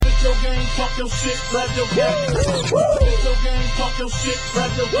your game, talk your shit, grab your gap. Spit your game, talk your shit,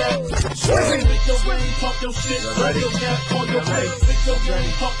 grab your gap. Spit your game, talk your shit, grab your gap. On your face, spit your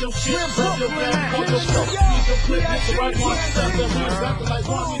game, talk your shit, grab your gap. On your face, need the clip, hit the right one, step the hood, rap it like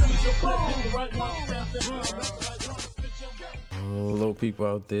one. Need your clip, hit the right one, step the hood, rap it like one. Spit your game. Hello, people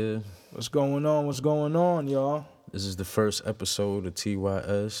out there. What's going on? What's going on, y'all? This is the first episode of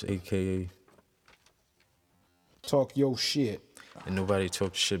TYS, aka Talk your shit. and nobody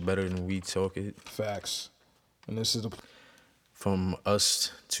talks shit better than we talk it. Facts. And this is From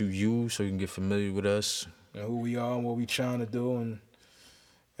us to you, so you can get familiar with us. who we are, what we trying to do, and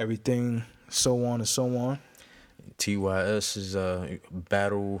everything, so on and so on. TYS is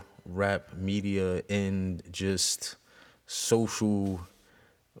battle rap media and just social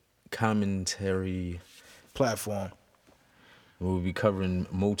commentary. Platform. We'll be covering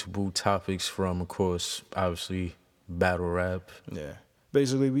multiple topics from, of course, obviously, battle rap. Yeah.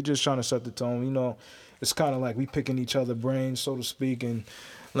 Basically, we just trying to set the tone. You know, it's kind of like we picking each other brains, so to speak, and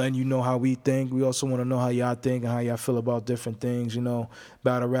letting you know how we think. We also want to know how y'all think and how y'all feel about different things. You know,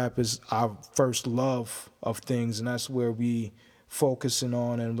 battle rap is our first love of things, and that's where we focusing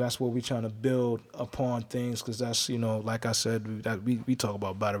on, and that's what we trying to build upon things, because that's, you know, like I said, we talk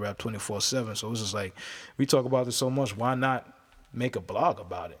about battle rap 24/7, so it's just like we talk about it so much, why not make a blog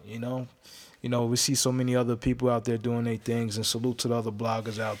about it, you know? You know, we see so many other people out there doing their things, and salute to the other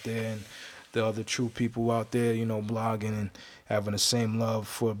bloggers out there and the other true people out there, you know, blogging and having the same love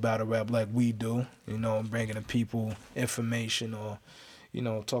for battle rap like we do, you know, and bringing the people information, or, you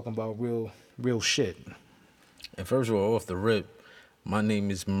know, talking about real shit. And first of all, off the rip, my name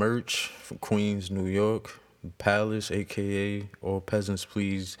is Merch from Queens, New York. Palace, a.k.a. All Peasants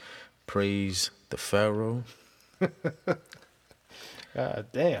Please Praise the Pharaoh. God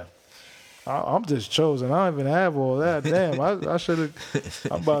damn. I'm just chosen. I don't even have all that. Damn, I should have.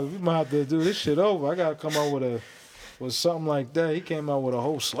 We might have to do this shit over. I gotta come out with something like that. He came out with a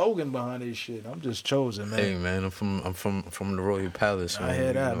whole slogan behind this shit. I'm just chosen, man. Hey man, I'm from the Royal Palace. Man, I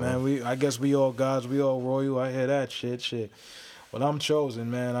hear that, man. I guess we all gods, we all royal. I hear that shit. But I'm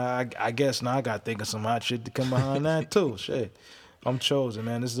chosen, man. I guess now I got to think of some hot shit to come behind that too. Shit, I'm chosen,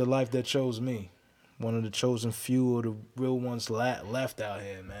 man. This is the life that chose me. One of the chosen few of the real ones left out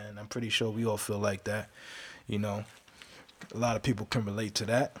here, man. I'm pretty sure we all feel like that. You know, a lot of people can relate to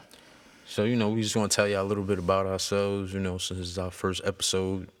that. So, you know, we just want to tell you a little bit about ourselves, you know, since this is our first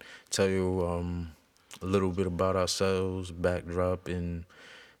episode. Tell you a little bit about ourselves, backdrop, and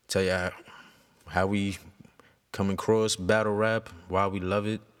tell you how we come across battle rap, why we love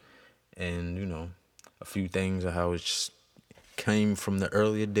it, and, you know, a few things of how it just came from the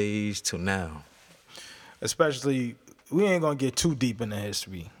earlier days till now. Especially, we ain't going to get too deep into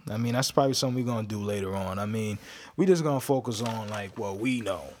history. I mean, that's probably something we're going to do later on. I mean, we just going to focus on, like, what we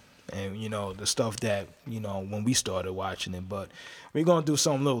know. And, you know, the stuff that, you know, when we started watching it. But we're going to do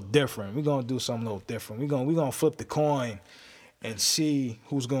something a little different. We're going to flip the coin and see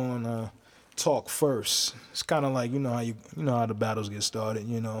who's going to talk first. It's kind of like, you know how the battles get started,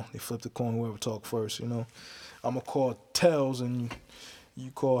 you know. They flip the coin, whoever talk first, you know. I'm going to call tails and you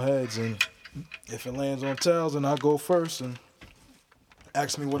call heads, and if it lands on tails, then I'll go first and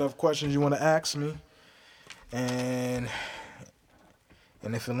ask me whatever questions you want to ask me. And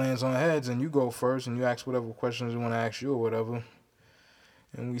if it lands on heads, then you go first and you ask whatever questions you want to ask you or whatever.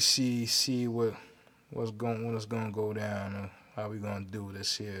 And we see what's going to go down, or how we going to do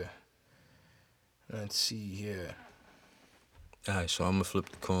this here. Let's see here. All right, so I'm going to flip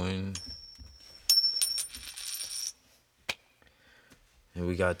the coin. And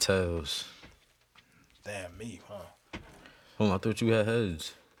we got tails. Damn me, huh? Hold on, I thought you had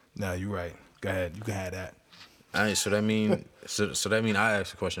heads. Nah, you're right. Go ahead. You can have that. All right, so that mean I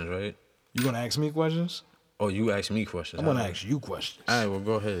ask the questions, right? You gonna ask me questions? Oh, you ask me questions. I'm gonna ask you questions. All right, well,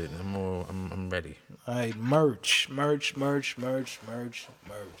 go ahead. I'm ready. All right, merch. I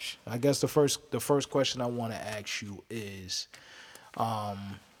guess the first question I want to ask you is,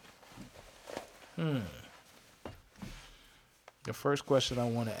 the first question I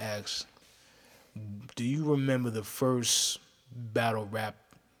want to ask, do you remember the first battle rap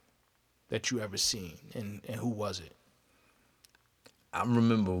that you ever seen, and who was it? I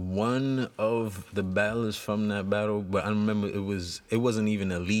remember one of the battlers from that battle, but I remember it wasn't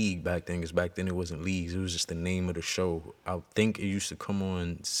even a league back then, because back then it wasn't leagues. It was just the name of the show. I think it used to come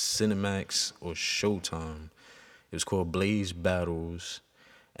on Cinemax or Showtime. It was called Blaze Battles.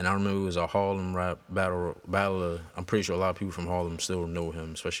 And I remember it was a Harlem rap battler. I'm pretty sure a lot of people from Harlem still know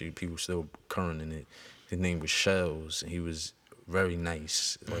him, especially people still current in it. His name was Shells, and he was very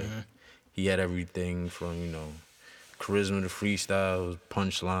nice. Like, he had everything from, charisma, the freestyles,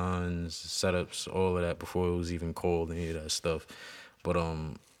 punchlines, setups, all of that before it was even called any of that stuff. But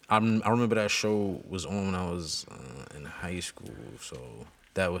I remember that show was on when I was in high school, so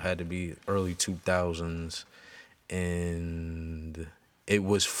that had to be early 2000s, and it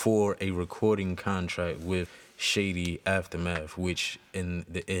was for a recording contract with Shady Aftermath, which in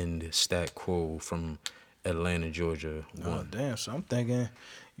the end Stat Quo from Atlanta, Georgia won. Oh damn! So I'm thinking,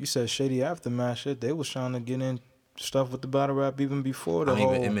 you said Shady Aftermath shit. They was trying to get in stuff with the battle rap even before the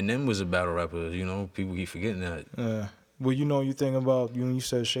whole. Even Eminem was a battle rapper. You know, people keep forgetting that. Yeah. Well, you know, you think about when you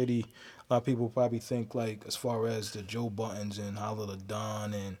said Shady. A lot of people probably think like as far as the Joe Buttons and Holla the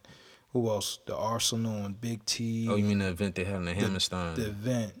Don and who else? The Arsenal and Big T. Oh, you mean the event they had in the Hammerstein? The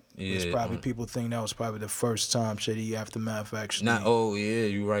event. Yeah, It's probably people think that was probably the first time Shady Aftermath actually. Oh yeah,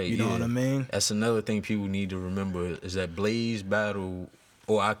 you're right. You know what I mean? That's another thing people need to remember is that Blaze battle.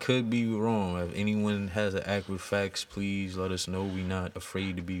 Or I could be wrong. If anyone has an accurate facts, please let us know. We not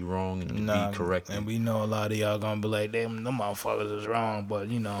afraid to be wrong and to be corrected. And we know a lot of y'all gonna be like, them motherfuckers is wrong, but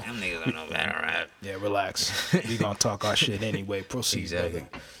you know. Them niggas don't know battle rap. Yeah, relax. We gonna talk our shit anyway. Proceed. Exactly.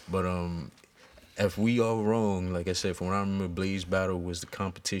 Baby. But if we are wrong, like I said, from what I remember, Blaze Battle was the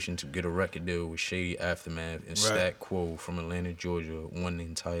competition to get a record deal with Shady Aftermath, and Stat Quo from Atlanta, Georgia, won the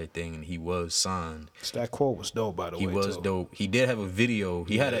entire thing, and he was signed. Stat Quo was dope, by the way. He was dope. He did have a video.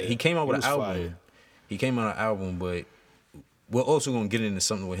 He came out with an album. Fire. He came out with an album, but we're also gonna get into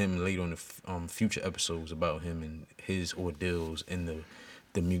something with him later on the future episodes about him and his ordeals in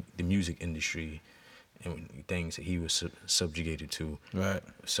the music industry and things that he was subjugated to. Right.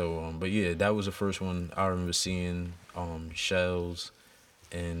 So, but yeah, that was the first one I remember seeing. Shells,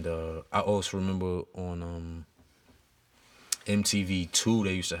 and I also remember on MTV2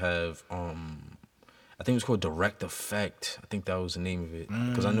 they used to have I think it was called Direct Effect. I think that was the name of it,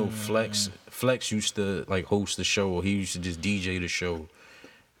 because I know Flex used to like host the show, or he used to just DJ the show,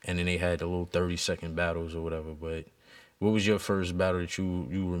 and then they had the little 30-second battles or whatever. But what was your first battle that you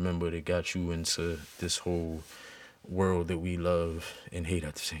remember that got you into this whole world that we love and hate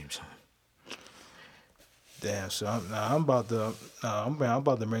at the same time? Damn. So I'm about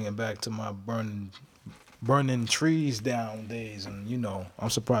to bring it back to my burning trees down days, and you know I'm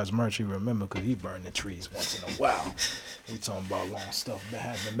surprised Murchie remember because he burned the trees once in a while. We talking about long stuff that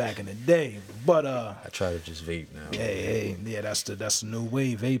happened back in the day, but I try to just vape now. Yeah, that's the new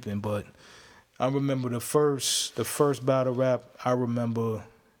wave vaping, but. I remember the first battle rap. I remember,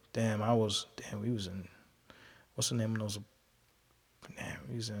 we was in, what's the name of those?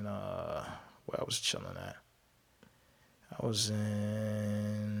 We was in, where I was chilling at. I was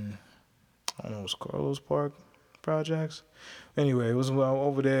in, I don't know, it was Carlos Park Projects. Anyway, it was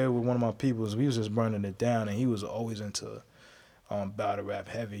over there with one of my peoples. We was just burning it down, and he was always into battle rap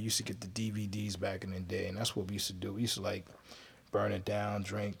heavy. Used to get the DVDs back in the day, and that's what we used to do. We used to like burn it down,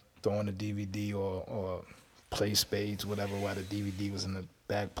 drink, throw in the DVD or play spades, whatever, while the DVD was in the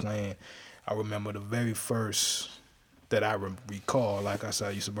back playing. I remember the very first that I recall, like I said,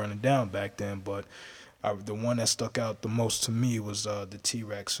 I used to burn it down back then, but the one that stuck out the most to me was the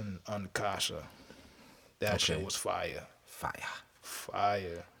T-Rex and Kasha. That shit was fire.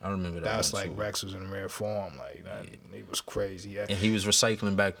 Fire. I remember that. That's like too. Rex was in rare form. Like, that, It was crazy. Yeah. And he was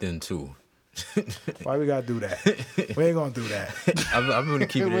recycling back then, too. Why we gotta do that? We ain't gonna do that. I'm gonna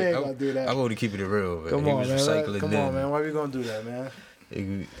keep it. We ain't gonna do that. I'm gonna keep it real, man. Come on, man. Come on, man. Why we gonna do that, man?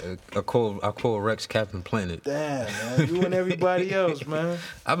 I call Rex Captain Planet. Damn, man. You and everybody else, man.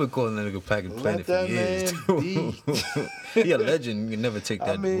 I've been calling that nigga Captain Planet for years. He a legend. You can never take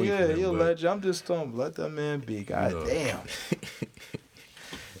that away from him. He a legend. I'm just telling, let that man be. God damn.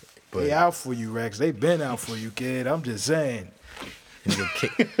 They out for you, Rex. They been out for you, kid. I'm just saying.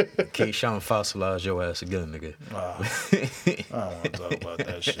 Nigga, K-Sean fossilized your ass again, nigga. I don't want to talk about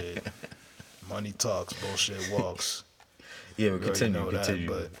that shit. Money talks, bullshit walks. Yeah, continue.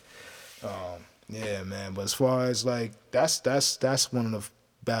 But yeah, man. But as far as like that's one of the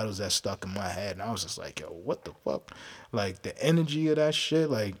battles that stuck in my head, and I was just like, yo, what the fuck? Like the energy of that shit,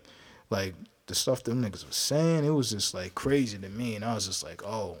 like the stuff them niggas was saying, it was just like crazy to me, and I was just like,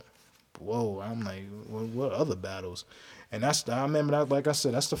 oh, whoa. I'm like, what other battles? And I remember that, like I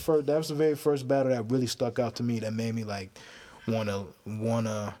said, that was the very first battle that really stuck out to me, that made me like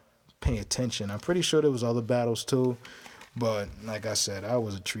wanna pay attention. I'm pretty sure there was other battles too, but like I said, I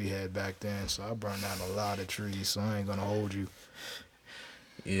was a tree head back then, so I burned down a lot of trees, so I ain't gonna hold you.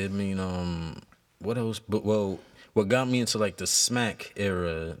 Yeah, I mean, what else? But what got me into like the Smack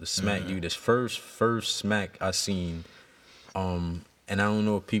era, the Smack this first Smack I seen, and I don't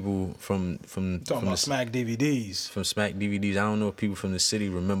know if people from Smack DVDs. From Smack DVDs, I don't know if people from the city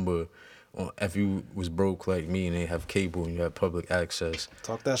remember if you was broke like me and they have cable and you have public access.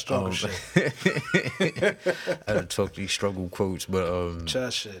 Talk that struggle shit. I had to talk these struggle quotes, but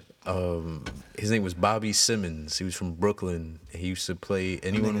Chess shit. his name was Bobby Simmons. He was from Brooklyn. He used to play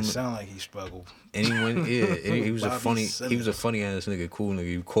anyone. It sound like he struggled. Anyone, yeah. He was a Bobby funny. Simmons. He was a funny ass nigga, cool nigga.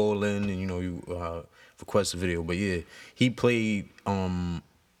 You call in and you request a video. But yeah, he played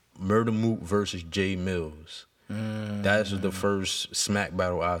Murder Mook versus Jay Mills. That was the first smack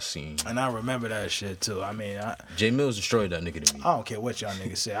battle I seen. And I remember that shit too. I mean, Jay Mills destroyed that nigga to me. I don't care what y'all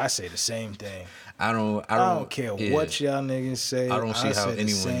niggas say. I say the same thing. I don't care yeah. what y'all niggas say. I don't see how say the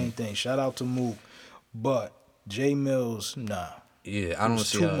anyone. same thing. Shout out to Mook, but Jay Mills, nah. Yeah, I don't was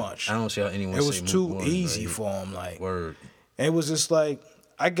see too how, much. I don't see how anyone. It was say too Mook won, easy like, for him. Like, word. it was just like,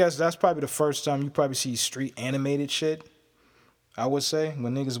 I guess that's probably the first time you probably see street animated shit. I would say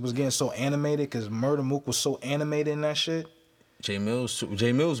when niggas was getting so animated because Murder Mook was so animated in that shit. Jay Mills more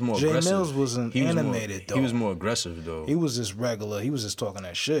Jay aggressive. Mills wasn't animated, though. He was more aggressive though. He was just regular. He was just talking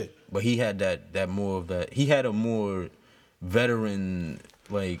that shit. But he had that more of that. He had a more veteran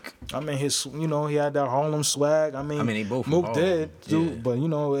like. I mean, he had that Harlem swag. I mean they both from Mook Harlem, did, too, yeah. but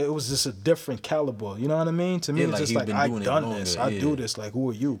it was just a different caliber. You know what I mean? To me, Yeah, it's like, just he's like been I doing it done longer, this. I yeah. do this. Like, who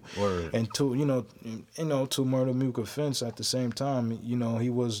are you? Word. And to Murder Mook offense, at the same time, he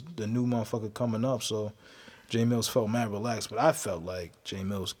was the new motherfucker coming up. So Jay Mills felt mad relaxed, but I felt like Jay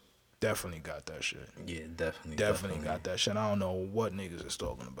Mills definitely got that shit. Yeah, definitely. Definitely got that shit. I don't know what niggas is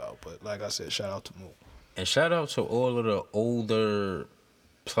talking about, but like I said, shout out to Mook. And shout out to all of the older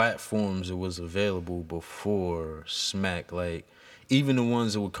platforms that was available before Smack. Like, even the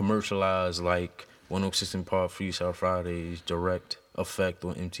ones that were commercialized, like 106 and Park, Freestyle Fridays, Direct Effect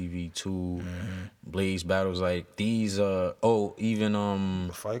on MTV2, Blaze Battles, like these. Even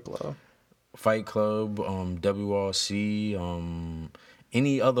Fight Club. Fight Club, WRC,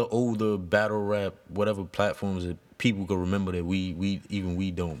 any other older battle rap, whatever platforms that people could remember that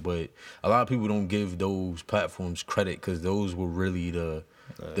we don't. But a lot of people don't give those platforms credit because those were really the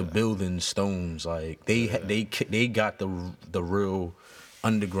building stones. Like they got the real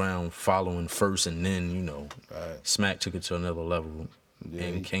underground following first, and then Smack took it to another level. Yeah,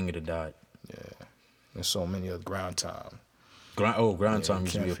 and King of the Dot. Yeah, and so many other Ground Time. Ground Time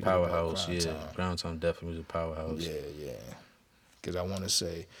used to can't be a forget about powerhouse. Ground Time. Ground Time definitely was a powerhouse. Yeah. Because I want to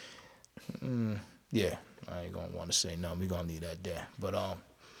say, yeah, I ain't going to want to say no. We going to leave that there. But,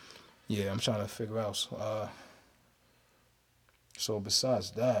 yeah, I'm trying to figure out. So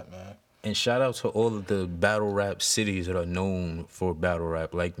besides that, man. And shout out to all of the battle rap cities that are known for battle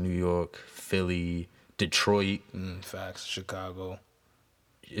rap, like New York, Philly, Detroit. Facts. Chicago.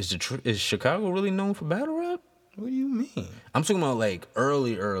 Is Chicago really known for battle rap? What do you mean? I'm talking about like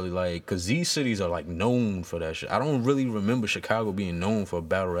early, like, cause these cities are like known for that shit. I don't really remember Chicago being known for a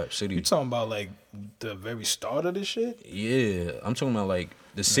battle rap city. You talking about like the very start of this shit? Yeah, I'm talking about like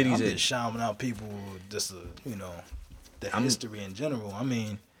the cities I'm that. just shouting out people, just the history in general. I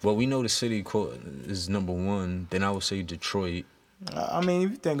mean, well, we know the city is number one. Then I would say Detroit. I mean,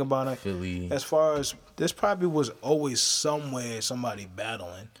 if you think about it, Philly. as far as this probably was always somewhere somebody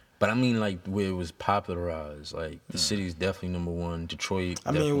battling. But I mean, like where it was popularized, like the city's definitely number one. Detroit.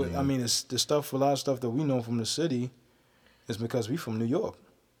 I mean, it's the stuff. A lot of stuff that we know from the city is because we from New York.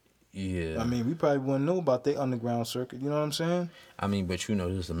 Yeah. I mean, we probably wouldn't know about their underground circuit. You know what I'm saying? I mean, but this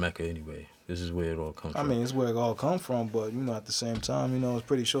is the Mecca anyway. This is where it all comes from. I mean, it's where it all come from. But at the same time, it's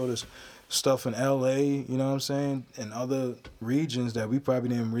pretty sure there's stuff in L.A. You know what I'm saying, and other regions that we probably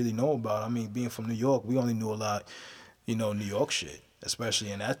didn't really know about. I mean, being from New York, we only knew a lot, New York shit.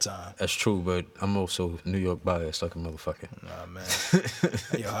 Especially in that time. That's true, but I'm also New York biased like a motherfucker. Nah, man.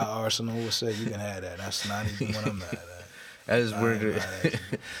 How Arsenal would say, you can have that. That's not even what I'm mad at. That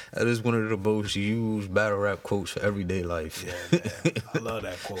is one of the most used battle rap quotes for everyday life. Yeah, man. I love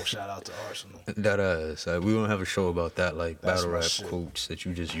that quote. Shout out to Arsenal. That is. We don't have a show about that, like That's battle my rap shit. quotes that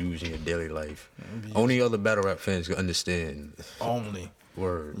you just use in your daily life. Only other battle rap fans can understand. Only.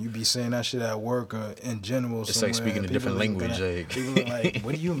 Word. You be saying that shit at work or in general. It's like speaking a different language. People are like,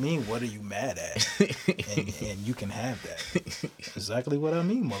 what do you mean? What are you mad at? and you can have that. Exactly what I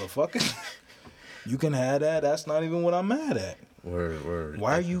mean, motherfucker. You can have that. That's not even what I'm mad at. Word.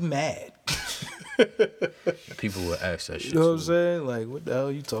 Why are you mad? People will ask that shit. You know what I'm saying? Like, what the hell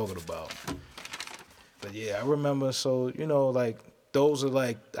are you talking about? But yeah, I remember. So, like, those are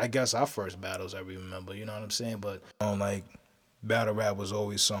like, I guess our first battles I remember. You know what I'm saying? But, like, battle rap was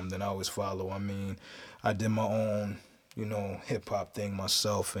always something I always follow. I mean, I did my own, hip hop thing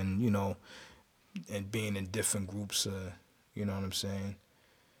myself, and and being in different groups. You know what I'm saying?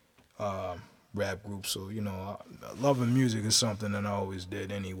 rap group. So loving music is something that I always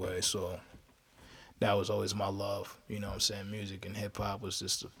did anyway. So that was always my love. You know what I'm saying? Music and hip hop was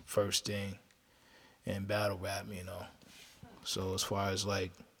just the first thing, and battle rap. So as far as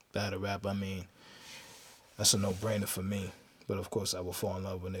like battle rap, I mean, that's a no-brainer for me. But of course, I will fall in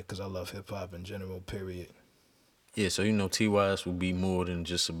love with it because I love hip hop in general. Period. Yeah, so TYS will be more than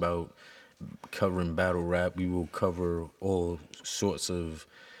just about covering battle rap. We will cover all sorts of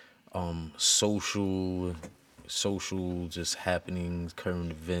social just happenings,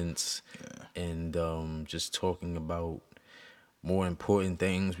 current events, and just talking about more important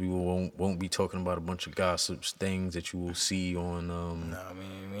things. We won't be talking about a bunch of gossips, things that you will see on. Nah, I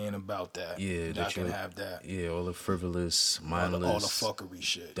mean, we ain't about that. Yeah, I can have that. Yeah, all the frivolous, mindless, all the fuckery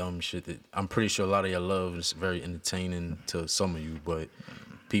shit, dumb shit that I'm pretty sure a lot of your love is very entertaining to some of you, but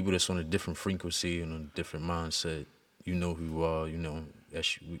people that's on a different frequency and a different mindset, you know who you are. That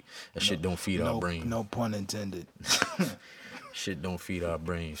shit don't feed our brain. No pun intended. Shit don't feed our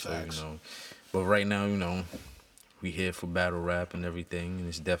brain. Facts. So but right now we here for battle rap and everything, and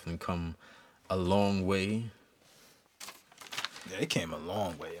it's definitely come a long way. Yeah, it came a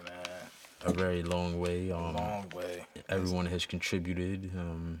long way, man. A very long way. A long way. Everyone has contributed.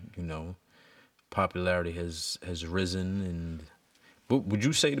 Popularity has risen, and but would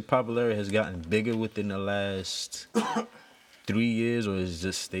you say the popularity has gotten bigger within the last 3 years, or has it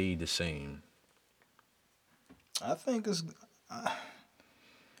just stayed the same? I think it's.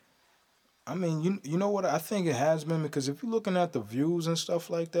 I mean, you know what? I think it has been because if you're looking at the views and stuff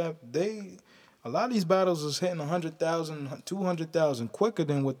like that, a lot of these battles is hitting 100,000, 200,000 quicker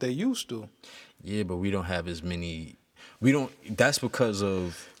than what they used to. Yeah, but we don't have as many. We don't. That's because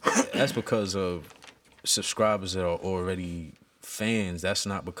of subscribers that are already fans. That's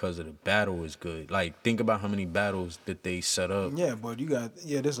not because of the battle is good. Like, think about how many battles that they set up. Yeah, but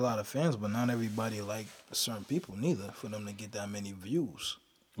there's a lot of fans, but not everybody like certain people neither for them to get that many views.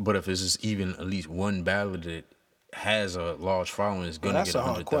 But if it's just even at least one battle that has a large following, it's gonna get 100,000. That's a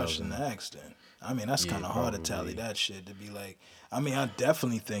hard question to ask then. I mean, that's kind of hard to tally that shit to be like. I mean, I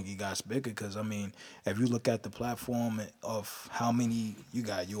definitely think he got bigger because, I mean, if you look at the platform of how many, you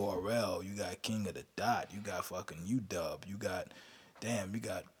got URL, you got King of the Dot, you got fucking UW, you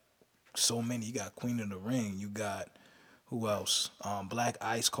got so many, you got Queen of the Ring, you got, who else? Black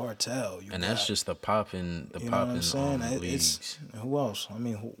Ice Cartel. That's just the popping leagues. Who else? I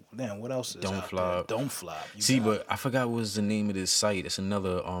mean, what else is Don't Flop. There? Don't Flop. But I forgot what was the name of this site. It's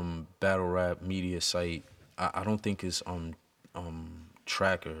another battle rap media site. I don't think it's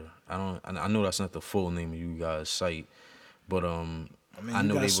Tracker. I know that's not the full name of you guys' site, but I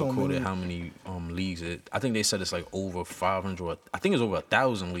know they recorded how many leagues. I think they said it's like over 500. I think it's over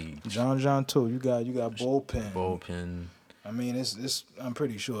 1,000 leagues. John too. You got Bullpen. Bullpen. I mean, it's. I'm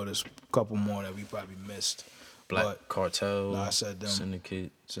pretty sure there's a couple more that we probably missed. Black Cartel. No, I said them.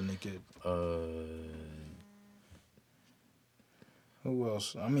 Syndicate. Who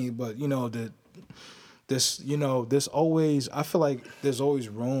else? I mean, but there's always. I feel like there's always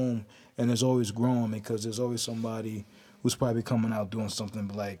room and there's always growing because there's always somebody who's probably coming out doing something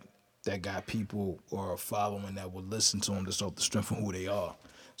like that got people or a following that would listen to them to strengthen who they are.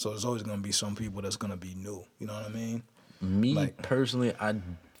 So there's always gonna be some people that's gonna be new. You know what I mean? Me personally, I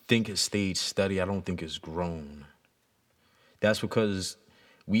think it stayed steady. I don't think it's grown. That's because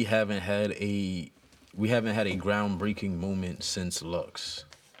we haven't had a groundbreaking moment since Lux.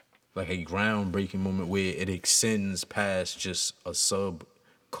 Like a groundbreaking moment where it extends past just a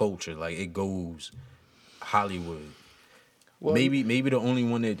subculture. Like it goes Hollywood. Well, maybe the only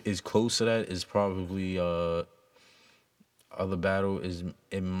one that is close to that is probably Other Battle is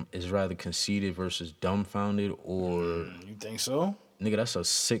rather Conceited versus Dumbfounded, or you think so? Nigga, that's a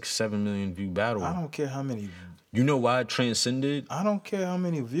 6-7 million view battle. I don't care how many. You know why it transcended? I don't care how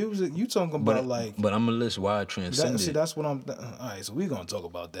many views you talking about. But I'm gonna list why it transcended. That's what I'm. All right, so we gonna talk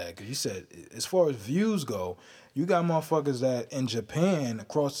about that because you said as far as views go, you got motherfuckers that in Japan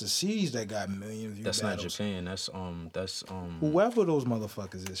across the seas that got million views. That's battles. Not Japan. That's whoever those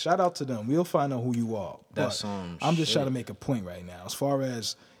motherfuckers is. Shout out to them. We'll find out who you are. That's I'm just trying to make a point right now. As far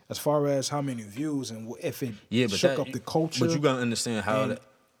as how many views and if it shook up the culture. But you gotta understand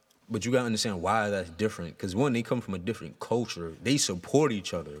But you gotta understand why that's different. Because one, they come from a different culture. They support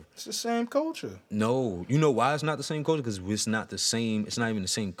each other. It's the same culture. No, you know why it's not the same culture? Because it's not the same. It's not even the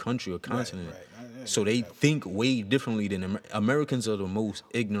same country or continent. Right. So they think way differently than Americans are the most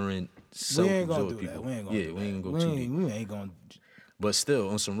ignorant, self-absorbed people. We ain't gonna go too deep. We ain't gonna. But still,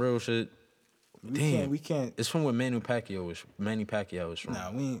 on some real shit. We can't. It's from where Manny Pacquiao is from.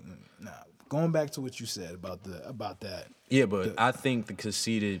 Nah, going back to what you said about that. Yeah, but I think the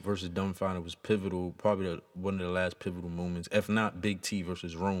Conceited versus Dumbfounded was pivotal, probably one of the last pivotal moments, if not Big T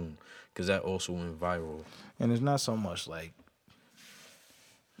versus Rome, because that also went viral. And it's not so much like,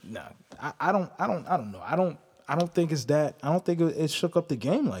 nah, I don't know. I don't think it's that. I don't think it shook up the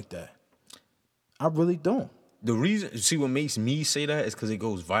game like that. I really don't. The reason, see, what makes me say that is because it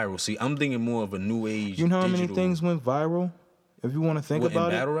goes viral. See, I'm thinking more of a new age. You know how digital, many things went viral? If you want to think about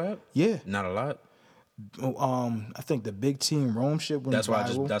in it, battle rap? Yeah. Not a lot. I think the Big T and Rome shit went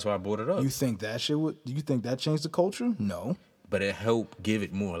viral. That's why I brought it up. You think that shit would? You think that changed the culture? No. But it helped give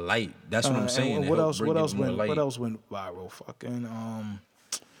it more light. That's what I'm saying. What else? What else went viral? Fucking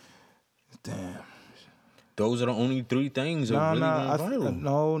damn. Those are the only three things that really went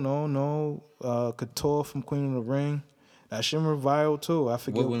viral. No. Couture from Queen of the Ring. That shit went viral too. I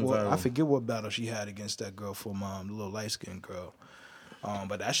forget viral? I forget what battle she had against that girl from the little light skinned girl.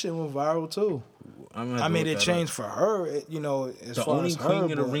 But that shit went viral too. I mean, it changed for her. As the far only as Queen her,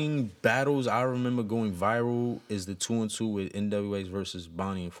 of the Ring battles I remember going viral is the 2-on-2 with NWA versus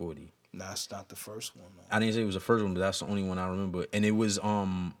Bonnie and 40. Nah, that's not the first one. I didn't say it was the first one, but that's the only one I remember. And it was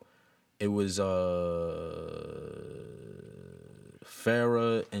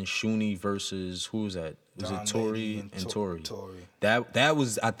Farrah and Shuni versus who was that? Was Don it Tori Lady and Tori? Tori. That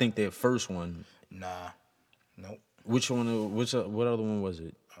was, I think, their first one. Nah, nope. Which one? What other one was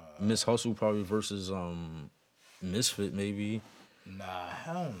it? Miss Hustle probably versus Misfit maybe. Nah,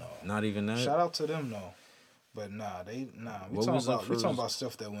 hell no. Not even that. Shout out to them though, but nah. We talking about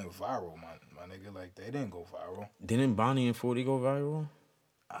stuff that went viral, my nigga. Like they didn't go viral. Didn't Bonnie and 40 go viral?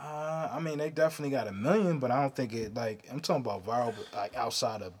 I mean, they definitely got 1 million, but I don't think it like. I'm talking about viral, but like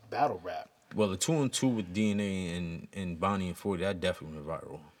outside of battle rap. Well, the 2-on-2 with DNA and Bonnie and 40, that definitely went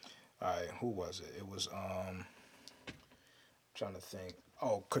viral. All right, who was it? It was trying to think.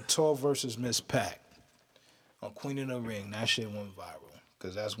 Oh, Couture versus Miss Pac on Queen of the Ring. That shit went viral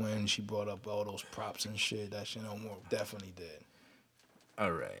because that's when she brought up all those props and shit. That shit definitely did.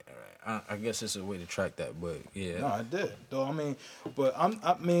 All right. I guess it's a way to track that, but yeah. No, I did. Though I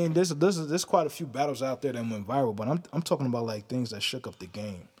mean, there's quite a few battles out there that went viral, but I'm talking about like things that shook up the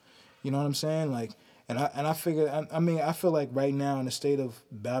game. You know what I'm saying? Like, and I figure, I feel like right now in the state of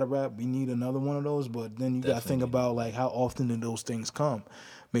battle rap, we need another one of those. But then you got to think about like how often do those things come,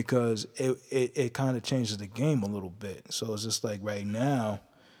 because it kind of changes the game a little bit. So it's just like right now,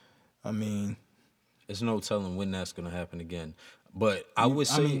 I mean, there's no telling when that's gonna happen again. But I would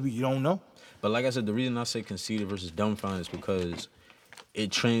say, you don't know. But like I said, the reason I say Conceited versus Dumbfounded is because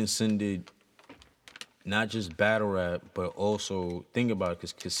it transcended not just battle rap, but also think about it,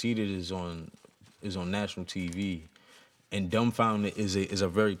 because Conceited is on national TV, and Dumbfounded is a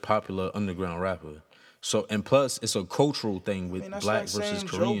very popular underground rapper. So, and plus it's a cultural thing with black versus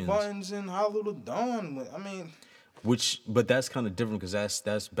Koreans. Joe Buttons and Hollow the Dawn. But that's kind of different because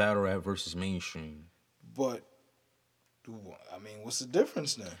that's battle rap versus mainstream. But what's the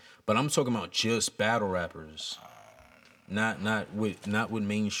difference then? But I'm talking about just battle rappers, not with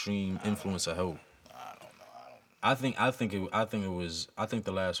mainstream influence or help. I think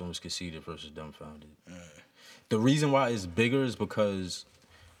the last one was Conceited versus Dumbfounded. The reason why it's bigger is because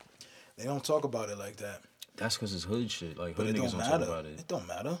they don't talk about it like that. That's because it's hood shit. Like hood niggas don't talk about it. It don't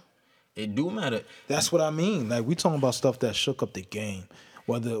matter. It do matter. That's what I mean. Like we talking about stuff that shook up the game.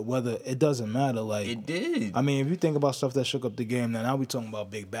 Whether it doesn't matter. Like it did. I mean, if you think about stuff that shook up the game, now we talking about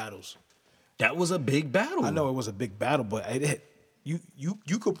big battles. That was a big battle. I know it was a big battle, but you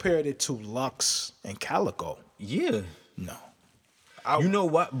compared it to Lux and Calico. Yeah. No. You know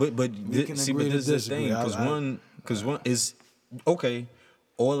what? But this is the thing, because one is okay.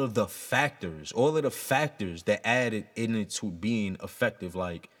 All of the factors that added into being effective,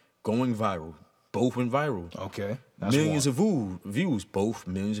 like going viral, both went viral. Okay, that's millions of views, both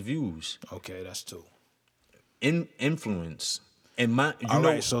millions of views. Okay, that's two. Influence. And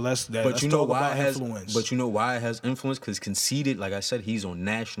so let's talk about influence. But you know why it has influence? Because Conceited, like I said, he's on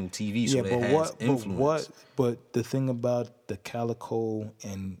national TV, so it has influence. But the thing about the Calico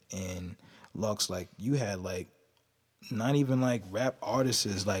and Lux, like you had like not even like rap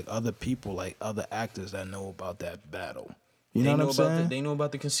artists, like other people, like other actors that know about that battle. You know what I'm saying? They know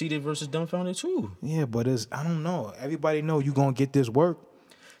about the Conceited versus Dumbfounded too. Yeah, but I don't know. Everybody know you gonna get this work.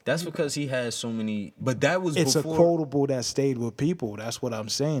 That's because he has so many. But that was it's before. A quotable that stayed with people. That's what I'm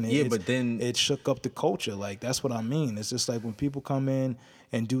saying. But then it shook up the culture. Like that's what I mean. It's just like when people come in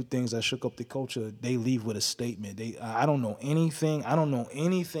and do things that shook up the culture, they leave with a statement. I don't know anything. I don't know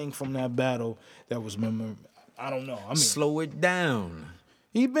anything from that battle that was memorable. I don't know. I mean, slow it down.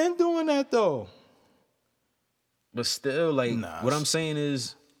 He been doing that though. But still, like what I'm saying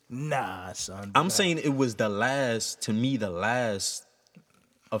is, Nah, son. I'm saying it was the last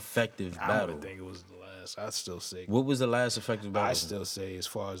effective I battle. wouldn't think it was the last. I'd still say. What was the last effective battle? I still say, as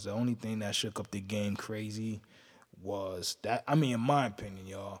far as the only thing that shook up the game crazy was that. I mean, in my opinion,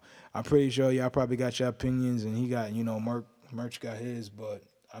 y'all. I'm pretty sure y'all probably got your opinions, and he got, Merch got his. But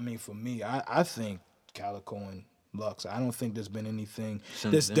I mean, for me, I think Calico and Lux. I don't think there's been anything.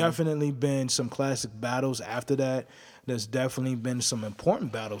 There's definitely been some classic battles after that. There's definitely been some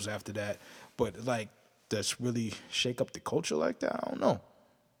important battles after that. But like, that's really shake up the culture like that. I don't know.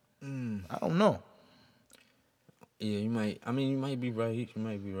 I don't know. Yeah, you might. I mean, you might be right. You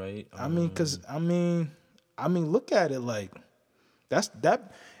might be right. I mean, look at it like that's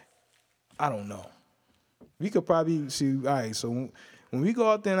that. I don't know. We could probably see. All right, so when we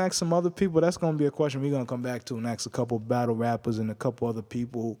go out there and ask some other people, that's gonna be a question we're gonna come back to and ask a couple battle rappers and a couple other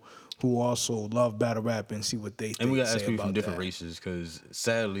people who also love battle rap and see what they think. And we gotta say ask people about from different that. races because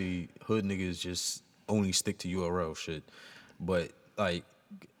sadly, hood niggas just only stick to URL shit. But like,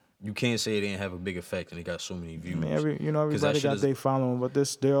 you can't say it didn't have a big effect and it got so many views. I mean, everybody got their following, but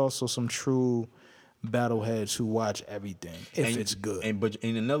there are also some true battle heads who watch everything if it's good. And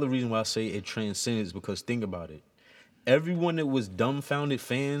another reason why I say it transcends is because think about it. Everyone that was dumbfounded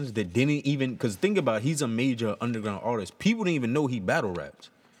fans that didn't even, because think about it, he's a major underground artist. People didn't even know he battle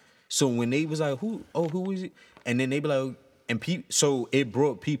rapped. So when they was like, who is it? And then they be like, so it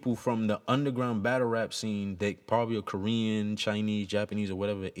brought people from the underground battle rap scene that probably are Korean, Chinese, Japanese, or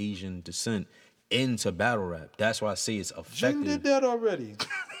whatever Asian descent into battle rap. That's why I say it's effective. Jin did that already.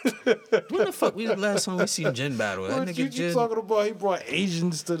 When the fuck was the last time we seen Jin battle? That What nigga you Jin. talking about? He brought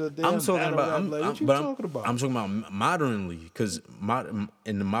Asians to the damn I'm talking battle about. rap. I'm, Like, what you but talking about? I'm talking about modernly, because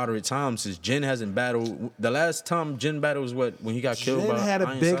in the moderate times, since Jin hasn't battled. The last time Jin battled was what, when he got killed Jin by had a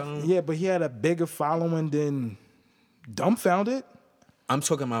Iron big, Silent? yeah, but he had a bigger following than Dumbfounded. I'm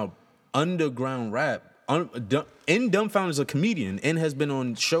talking about underground rap. Dumbfounded is a comedian and has been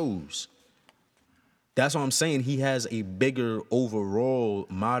on shows. That's what I'm saying. He has a bigger overall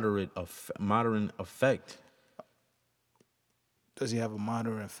modern effect. Does he have a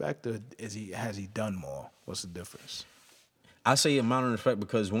modern effect, or has he done more? What's the difference? I say a modern effect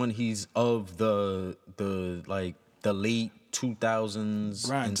because one, he's of the late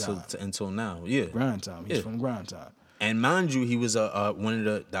 2000s until now. Yeah, Grind Time. He's Yeah. from Grind Time. And mind you, he was one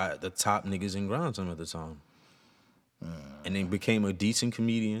of the top niggas in Grind Time at the time, and then became a decent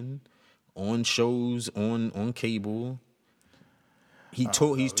comedian on shows on cable.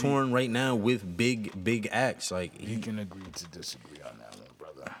 He's touring right now with big acts. Like We can agree to disagree on that one,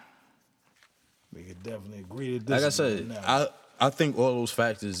 brother. We could definitely agree to disagree. like I said, on that. I think all those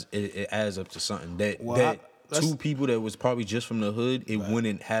factors it adds up to something that let's- two people that was probably just from the hood, it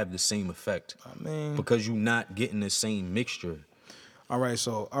wouldn't have the same effect. I mean, Because you're not getting the same mixture. all right.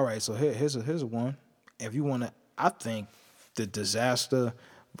 So here's a one. If you want to, I think the Disaster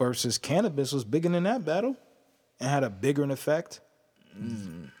versus Cannabis was bigger than that battle and had a bigger effect.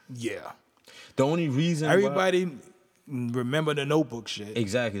 Yeah. The only reason Everybody remember the Notebook shit.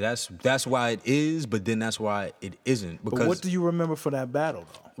 exactly that's why it is, but then that's why it isn't, because But what do you remember for that battle,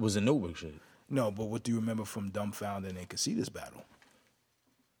 though? it was a Notebook shit. No, but what do you remember from Dumbfounded and Casitas battle?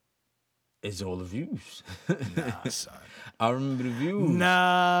 It's all the views. Nah, son. I remember the views.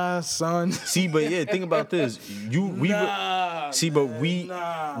 Nah, son. See, but yeah, think about this. We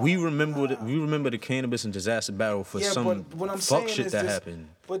remember the Cannabis and Disaster battle for Yeah, some but what I'm fuck saying shit is that this- happened.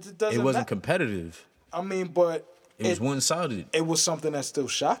 But it doesn't. It wasn't competitive. I mean, but It was one sided. It was something that still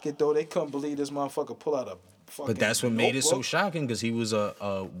shocking though. They couldn't believe this motherfucker pull out a fucking. But that's what made it so Notebook. shocking, because he was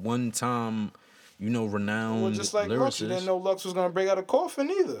a one time, renowned Well, just like Lux, you didn't lyricist. know Lux was gonna break out a coffin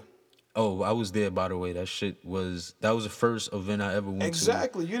either. Oh, I was there, by the way. That was the first event I ever went to.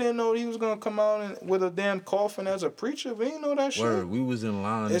 Exactly. You didn't know he was gonna come out with a damn coffin as a preacher. We didn't know that shit. Word, we was in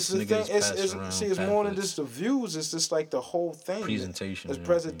line. It's the niggas thing. passed around See, it's more than pamphlets. just the views. It's just like the whole thing. Presentation It's and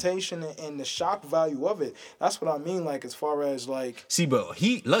presentation and the shock value of it. That's what I mean. Like as far as like, See, but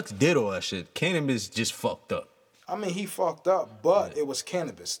Lux did all that shit. Cannabis just fucked up. I mean, he fucked up, but it was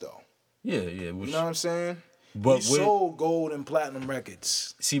Cannabis though. Yeah. It was, You know what I'm saying? But he with- sold gold and platinum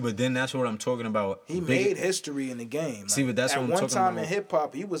records. See, but then that's what I'm talking about. He Big- made history in the game. See, but that's at what I'm one talking time about. in hip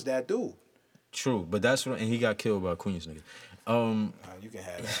hop, he was that dude. True, but that's what, and he got killed by Queens nigga. You can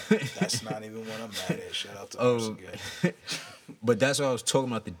have that. That's not even what I'm mad at. Shout out to Oh. us again. But that's what I was talking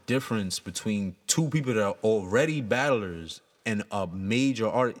about, the difference between two people that are already battlers and a major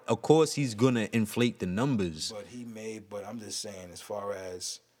art. Of course, he's gonna inflate the numbers. But I'm just saying, as far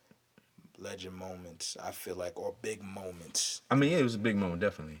as legend moments, I feel like, or big moments. I mean, yeah, it was a big moment,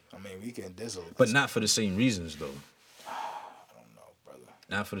 definitely, I mean, we can dizzle. but not for the same reasons though. I don't know, brother.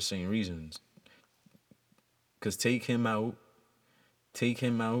 Not for the same reasons. Cause take him out, take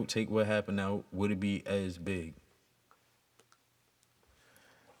what happened out, would it be as big?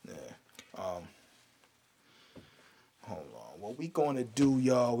 Yeah. Hold on. What we gonna do,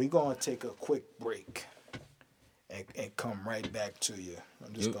 y'all? We gonna take a quick break and come right back to you.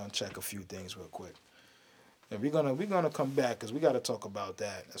 I'm just gonna check a few things real quick. And we're gonna come back because we got to talk about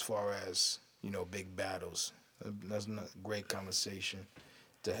that as far as big battles. That's a great conversation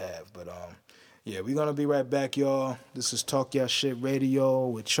to have. But yeah, we're gonna be right back, y'all. This is Talk Y'all Shit Radio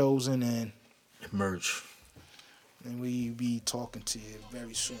with Chosen and Merch. And we be talking to you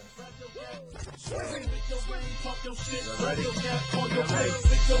very soon.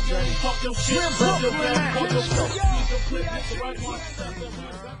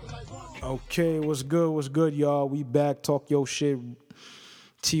 Okay, what's good? What's good, y'all? We back. Talk your shit.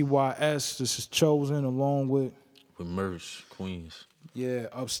 TYS. This is Chosen along with Merch, Queens. Yeah,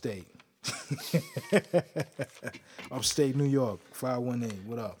 upstate. Upstate New York, 518.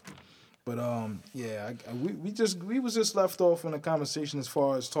 What up? But yeah, we was just left off in a conversation as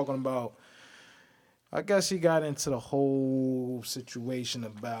far as talking about. I guess he got into the whole situation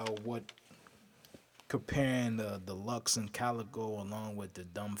about what comparing the Lux and Calico along with the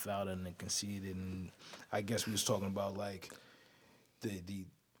Dumbfounded and the Conceited, and I guess we was talking about like the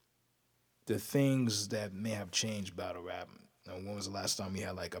things that may have changed battle rap. When was the last time we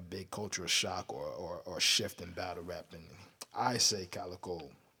had like a big cultural shock or shift in battle rap? And I say Calico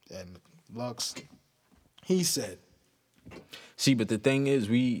and Lux. He said. See, but the thing is,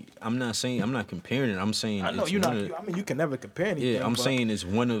 I'm not comparing it. I'm saying I know you're not. I mean, you can never compare anything. Yeah, I'm saying it's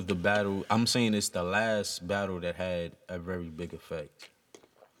one of the battle. I'm saying it's the last battle that had a very big effect.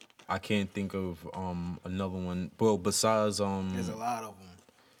 I can't think of another one. Well, besides there's a lot of them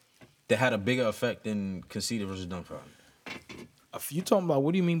that had a bigger effect than Conceited versus Dumbfounded. You talking about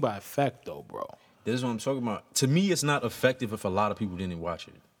what do you mean by effect though, bro? This is what I'm talking about. To me, it's not effective if a lot of people didn't watch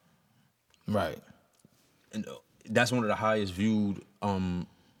it. Right. And that's one of the highest viewed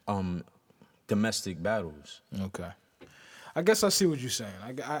domestic battles. Okay. I guess I see what you're saying.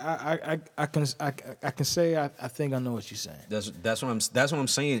 I can say I think I know what you're saying. That's what I'm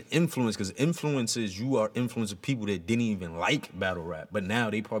saying. Influence, because influences, you are influencing people that didn't even like battle rap, but now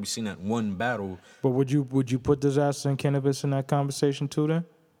they probably seen that one battle. But would you put Disaster and Cannabis in that conversation too then?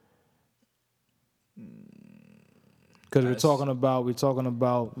 Because we're talking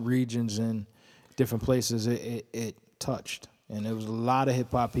about regions and different places it touched. And there was a lot of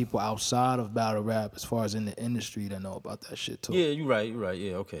hip-hop people outside of battle rap as far as in the industry that know about that shit, too. Yeah, you're right.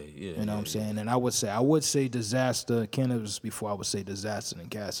 Yeah, okay. Yeah. You know what I'm saying? And I would say Disaster, Cannabis before I would say Disaster and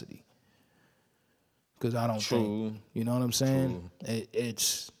Cassidy. Because I don't think, you know what I'm saying?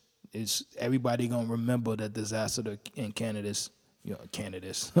 It's everybody going to remember that Disaster and Cannabis battle.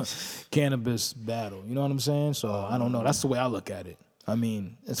 You know what I'm saying? So I don't know. That's the way I look at it. I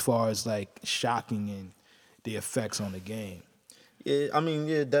mean, as far as like shocking and the effects on the game. Yeah, I mean,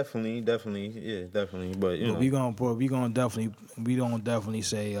 yeah, definitely, but you know, we don't definitely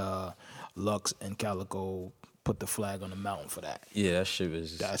say Lux and Calico put the flag on the mountain for that. Yeah, that shit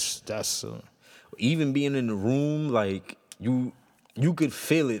was. That's even being in the room, like you could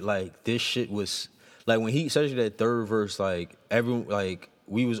feel it. Like this shit was like when he, especially that third verse, like everyone, like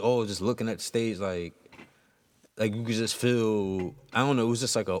we was all just looking at the stage, like you could just feel. I don't know, it was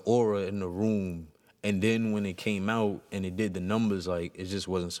just like an aura in the room. And then when it came out and it did the numbers, like it just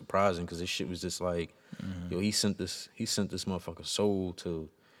wasn't surprising because this shit was just like, yo, he sent this motherfucker soul to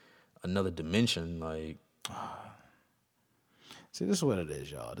another dimension. Like, see, this is what it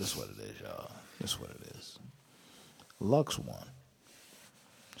is, y'all. This is what it is. Lux won.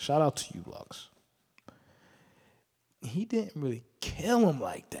 Shout out to you, Lux. He didn't really kill him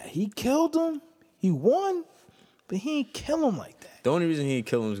like that. He killed him. He won, but he didn't kill him like that. The only reason he didn't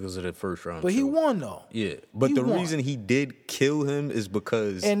kill him is because of the first round. But he won, though. Yeah, but the reason he did kill him is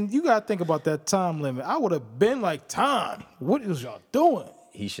because... And you got to think about that time limit. I would have been like, Tom, what is y'all doing?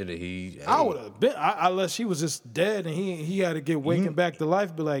 He should have... I would have been... unless he was just dead and he had to get waking back to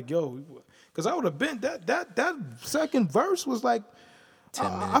life, be like, yo... Because I would have been... That second verse was like... 10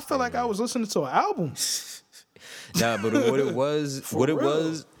 minutes, I felt like I was listening to an album. Nah, but what it was...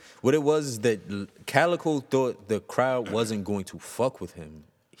 What it was is that Calico thought the crowd wasn't going to fuck with him.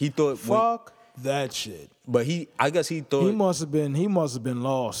 He thought that shit. But I guess he thought he must have been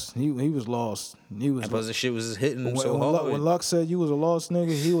lost. He was lost. Because the shit was just hitting him so hard. When Lux said you was a lost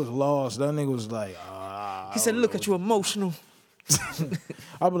nigga, he was lost. That nigga was like, he said, "Look at you emotional."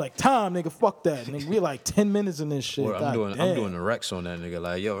 I'll be like, time, nigga, fuck that. Nigga, we like 10 minutes in this shit. Or I'm God doing damn. the Rex on that nigga.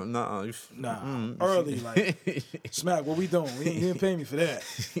 Like, yo, nah. Early, like, Smack, what we doing? You didn't pay me for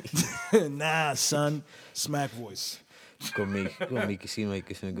that. Nah, son. Smack voice. gonna make it seem like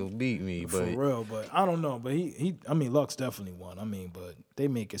it's gonna go beat me. For But real, but I don't know. But I mean, Lux definitely won. I mean, but they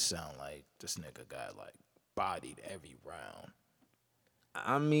make it sound like this nigga got like bodied every round.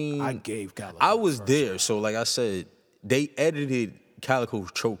 I mean, I gave Calico. I was the first there, round. so like I said, they edited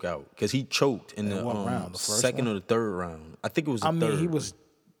Calico's choke out because he choked in the what round? The first second one? or the third round. I think it was the I mean, third. he was.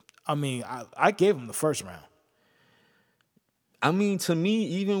 I mean, I gave him the first round. I mean, to me,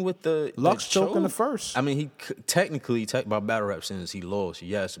 even with the Lux the choking the choke, first. I mean, he technically by battle rap sentence he lost,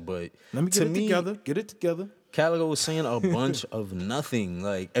 yes, but Let me to get it together. Get it together. Calico was saying a bunch of nothing.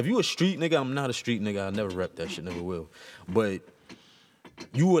 Like, if you a street nigga, I'm not a street nigga. I never rep that shit, never will. But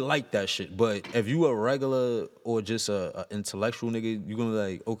you would like that shit. But if you a regular or just a intellectual nigga, you gonna be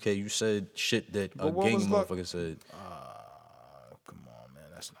like, okay, you said shit that a what gang was Lux- motherfucker said. Come on, man.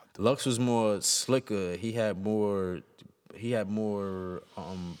 That's not. Lux was more slicker. He had more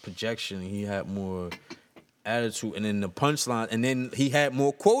projection. He had more attitude, and then the punchline, and then he had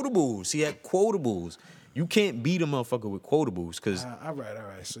more quotables. He had quotables. You can't beat a motherfucker with quotables, because All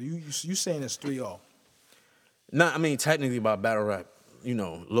right. So you saying it's 3-0? I mean, technically by battle rap,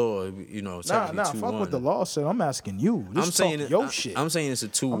 law, technically 2-1. Fuck what the law said. I'm asking you. This I'm saying your shit. I'm saying it's a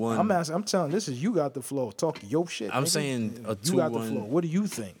 2-1. I'm telling. This is you got the flow. Talk your shit. I'm nigga. saying a you got the 2-1. flow. What do you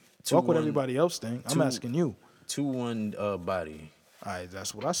think? Fuck what 2-1. everybody else think. I'm asking you. 2-1 body. All right,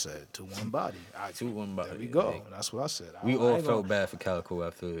 that's what I said. 2-1 body. All right, 2-1 body. There we go. Like, That's what I said. we I all ain't felt gonna- bad for Calico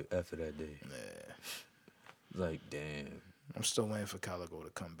after that day. Like, damn. I'm still waiting for Calico to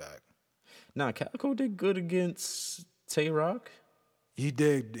come back. Nah, Calico did good against Tay Rock. He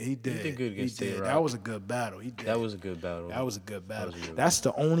did. did good against Tay-Rock. That was a good battle. He did. That was a good battle. That was a good battle. was a good That's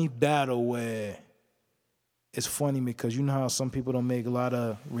the only battle where it's funny because you know how some people don't make a lot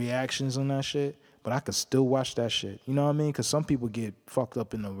of reactions on that shit, but I could still watch that shit. You know what I mean? Because some people get fucked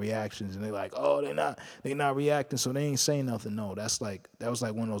up in the reactions and they're like, oh, they not reacting, so they ain't saying nothing. No, that was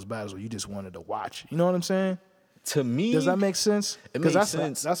like one of those battles where you just wanted to watch. You know what I'm saying? To me, Does that make sense? It 'Cause makes that's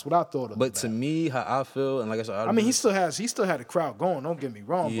sense. That's what I thought of. But the to battle. me, how I feel, and like I said, I mean, he still had the crowd going. Don't get me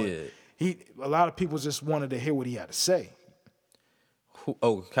wrong, Yeah. but a lot of people just wanted to hear what he had to say.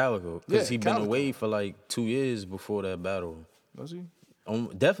 Calico, because Yeah, he been Calico. away for like 2 years before that battle. Was he?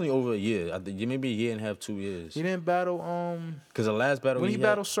 Definitely over a year. I think maybe a year and a half, 2 years. He didn't battle. Because the last battle When he he had,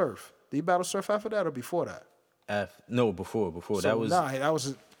 battled Surf, did he battle Surf after that or before that? before. So, that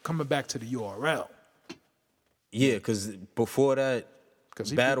was coming back to the URL. yeah. Because before that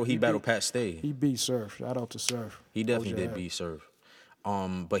 'Cause battle, he battled beat- Pat Stay. He beat Surf. Shout out to Surf. He definitely Hold did your beat Surf.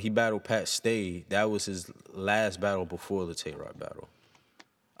 But he battled Pat Stay. That was his last battle before the Tay Rock battle.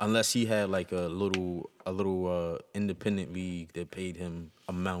 Unless he had like a little independent league that paid him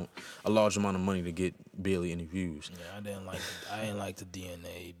a large amount of money to get barely any views. Yeah, I didn't like the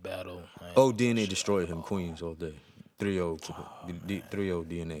DNA battle. DNA destroyed him, Queens all day. 3-0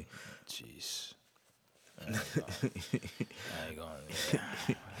 DNA. Jeez. I ain't gonna.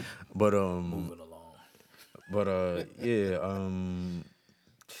 Yeah. But Moving along. yeah,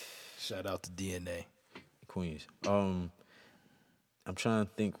 Shout out to DNA. Queens. I'm trying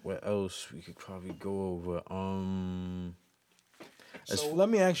to think what else we could probably go over. So let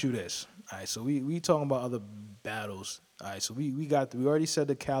me ask you this. All right, so we talking about other battles. All right, so we already said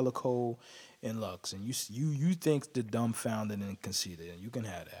the Calico and Lux, and you think the dumbfounded and conceited, and you can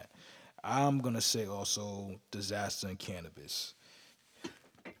have that. I'm gonna say also Disaster and Cannabis.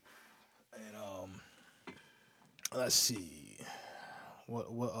 And let's see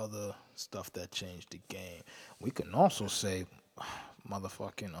what other stuff that changed the game. We can also say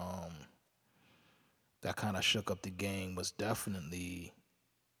motherfucking that kind of shook up the game was definitely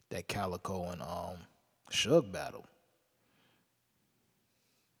that Calico and Suge battle.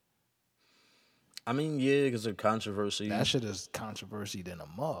 I mean, yeah, because of controversy. That shit is controversy than a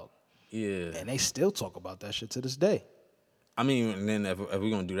mug. Yeah. And they still talk about that shit to this day. I mean, and then if we're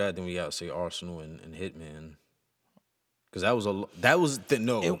gonna do that, then we gotta say Arsenal and Hitman, because that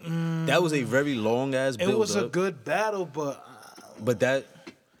was a very long ass build. It was up, a good battle, but that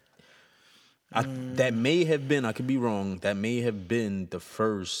may have been, I could be wrong, that may have been the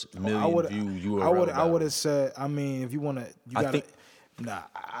first million view URL. I would have said. I mean, if you wanna,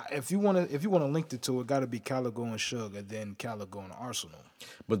 if you wanna link it to it, gotta be Calico and Suge, and then Calico and Arsenal.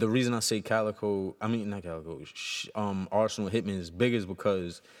 But the reason I say Arsenal and Hitman is big is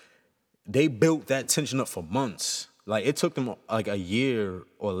because they built that tension up for months. Like, it took them like a year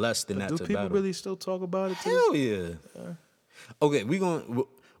or less than that Do to people battle. really still talk about it? Hell yeah. Okay, we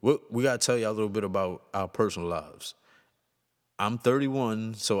gotta tell y'all a little bit about our personal lives. I'm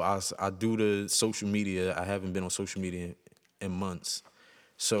 31, so I do the social media. I haven't been on social media in months,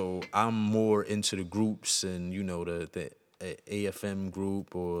 so I'm more into the groups and the AFM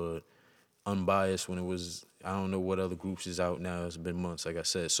group or Unbiased when it was. I don't know what other groups is out now. It's been months, like I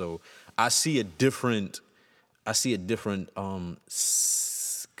said. So I see a different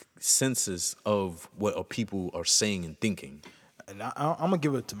senses of what people are saying and thinking. And I'm gonna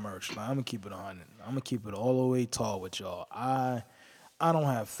give it to merch. Like, I'm gonna keep it on. I'm gonna keep it all the way tall with y'all. I don't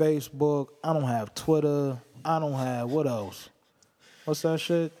have Facebook. I don't have Twitter. I don't have what else? What's that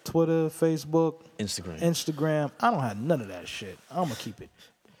shit? Twitter, Facebook, Instagram. I don't have none of that shit. I'm gonna keep it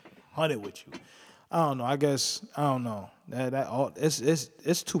 100 with you. I don't know. I guess I don't know. That all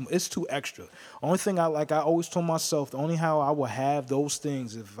it's too extra. Only thing I always told myself, the only how I would have those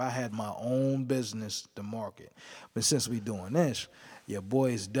things if I had my own business to market. But since we doing this, your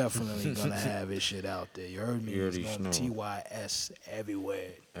boy is definitely gonna have his shit out there. You heard me? It's gonna TYS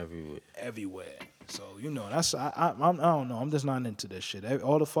everywhere. Everywhere. So that's I don't know. I'm just not into this shit.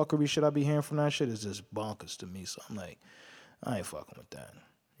 All the fuckery shit I be hearing from that shit is just bonkers to me. So I'm like, I ain't fucking with that.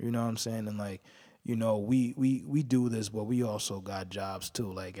 You know what I'm saying? And like, we do this, but we also got jobs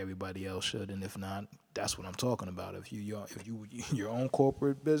too, like everybody else should. And if not, that's what I'm talking about. If you your own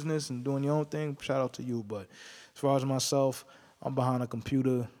corporate business and doing your own thing, shout out to you. But as far as myself, I'm behind a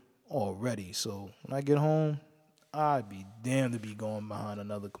computer already. So when I get home, I'd be damned to be going behind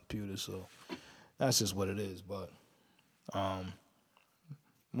another computer. So that's just what it is. But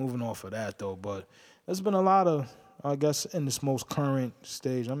moving off of that though, but there's been a lot of, I guess, in this most current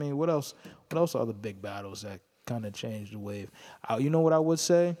stage. I mean, what else are the big battles that kind of changed the wave? You know what I would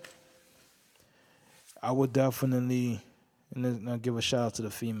say? I would definitely, and then I'll give a shout out to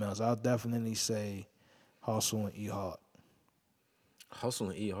the females. I'll definitely say Hustle and E Hart. Hustle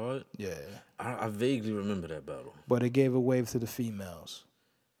and E Hart? Yeah. I vaguely remember that battle. But it gave a wave to the females.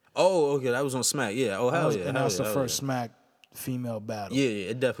 Oh, okay, that was on Smack. Yeah. Oh, hell yeah. And that was the first Smack female battle. Yeah,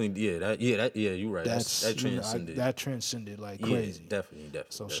 it definitely. Yeah, you're right. That transcended. That transcended like crazy. Definitely.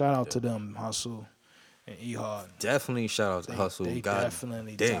 So shout out to them, Hustle and E Hart. Definitely shout out to Hustle. They God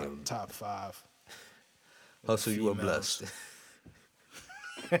definitely damn. top 5. Hustle, you are blessed.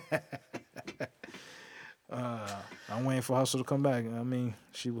 I'm waiting for Hustle to come back. I mean,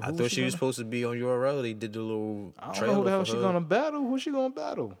 I thought she was supposed to be on URL. They did the little I don't trailer know who the hell for she her. gonna battle. Who she gonna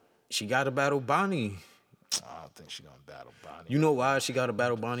battle? She got to battle Bonnie. I don't think she gonna battle Bonnie. You know why she got to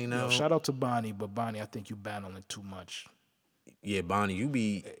battle Bonnie now? Shout out to Bonnie, but Bonnie, I think you battling too much. Yeah, Bonnie,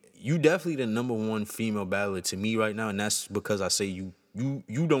 you definitely the number one female battler to me right now, and that's because I say you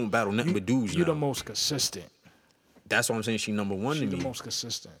don't battle nothing but dudes. You now. the most consistent. That's why I'm saying she number one She to the me. most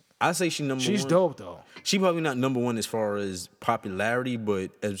consistent. I say she number one. She's dope though. She probably not number one as far as popularity,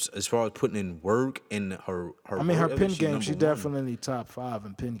 but as far as putting in work and her. I mean, her work pin ethic, game. number She's one. definitely top 5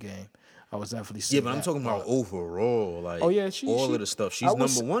 in pin game. I was definitely Yeah, seeing but I'm that, talking about overall, like all of the stuff. She's number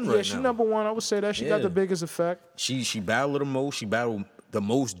one right now. Yeah, she's number one. I would say that she got Yeah. the biggest effect. She battled the most. She battled the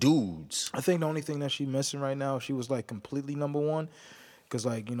most dudes. I think the only thing that she missing right now, if she was like completely number one, because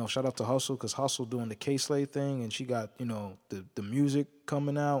like shout out to Hustle, because Hustle doing the K-Slade thing, and she got the music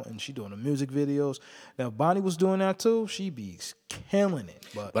coming out, and she doing the music videos. Now if Bonnie was doing that too, she be killing it.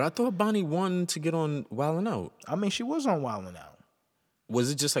 But I thought Bonnie won to get on Wildin' Out. I mean, she was on Wildin' Out. Was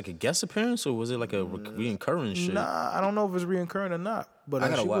it just like a guest appearance, or was it like a reoccurring shit? Nah, I don't know if it's reoccurring or not. But I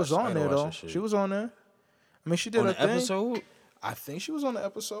gotta she was watch- I on gotta there watch though. that shit. She was on there. I mean, she did On her the thing. episode, I think she was on the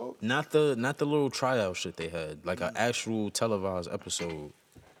episode. not the little tryout shit they had, like an actual televised episode.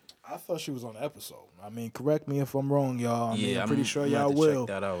 I thought she was on the episode. I mean, correct me if I'm wrong, y'all. I'm pretty sure I'm gonna y'all have to will.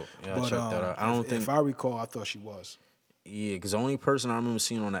 check that out. Yeah, But check that out. I don't think. if I recall, I thought she was. Yeah, because the only person I remember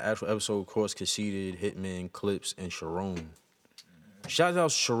seeing on the actual episode, of course, Conceited, Hitman, Clips, and Sharon. Shout out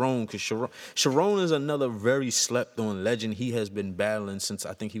to Sharon, because Sharon is another very slept-on legend. He has been battling since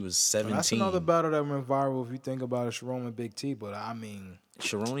I think he was 17. That's another battle that went viral if you think about it, Sharon and Big T. But I mean,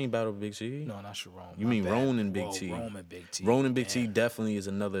 Sharon ain't battled Big T? no, not Sharon. You My mean bad. Roan and Big Well, T? Roan and Big T. Roan and Big T Damn. definitely is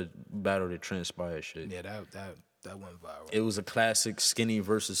another battle that transpired shit. Yeah, that went viral. It was a classic skinny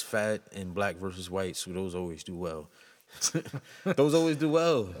versus fat and black versus white, so those always do well. Those always do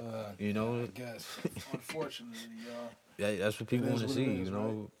well. I guess. Unfortunately, y'all. That's what people It is want to what it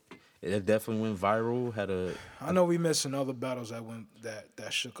see, is, It definitely went viral. I know we missing other battles that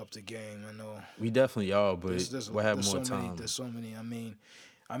shook up the game. I know. We definitely are, but we'll have there's more so time. Many, there's so many. I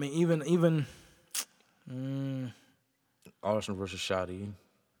mean, even. Arsenal versus Shotty.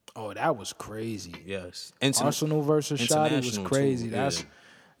 Oh, that was crazy. Yes. Arsenal versus Shotty was International, crazy. too, That's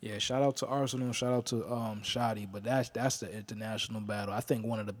yeah. Yeah, shout out to Arsenal, shout out to Shotty, but that's the international battle. I think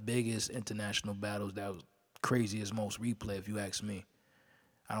one of the biggest international battles that was crazy as most replay, if you ask me.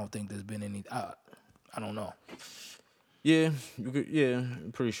 I don't think there's been any. I don't know. Yeah,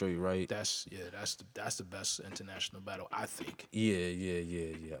 I'm pretty sure you're right. That's the best international battle, I think.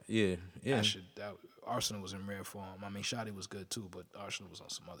 Yeah. That Arsenal was in rare form. I mean, Shotty was good too, but Arsenal was on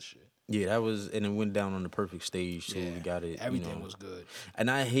some other shit. Yeah, that was, and it went down on the perfect stage, so we got it. Everything was good. And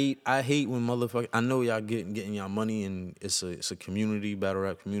I hate when motherfuckers. I know y'all getting y'all money, and it's a community, battle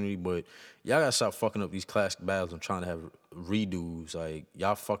rap community, but y'all gotta stop fucking up these classic battles and trying to have redos. Like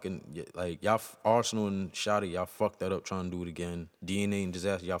y'all Arsenal and Shotty, y'all fucked that up trying to do it again. DNA and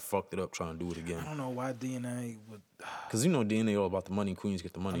Disaster, y'all fucked it up trying to do it again. I don't know why DNA would. Cause DNA all about the money. Queens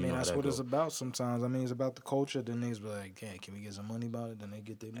get the money. I mean, you know that's how what that it's go. about sometimes. I mean, it's about the culture. Then niggas be like, "Damn, can we get some money about it?" Then they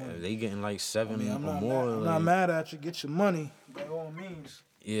get their money. They getting like 7 I mean, I'm or not more. mad, I'm not mad at you. Get your money by all means.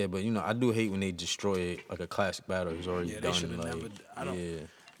 Yeah, but I do hate when they destroy it, like a classic battle is already They done. should have Like, never. I don't. yeah.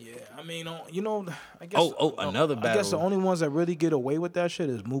 Yeah, I mean, I guess. Another I guess the battle. only ones that really get away with that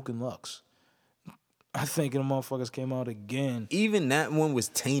shit is Mook and Lux. I think the motherfuckers came out again. Even that one was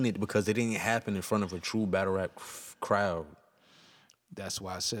tainted because it didn't happen in front of a true battle rap crowd. That's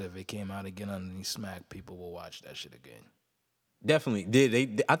why I said if it came out again underneath Smack, people will watch that shit again. Definitely.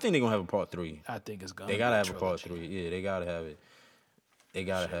 I think they're gonna have a part 3. I think it's gonna. They gotta be have a part trilogy. 3. Yeah, they gotta have it. They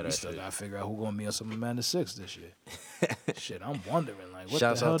gotta have We that still shit. gotta figure out who gonna be on some Amanda 6 this year. Shit, I'm wondering like what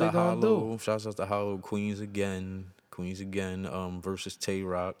Shouts the hell out they to gonna Hollow. do. Shouts out to Hollow. Queens again. Versus Tay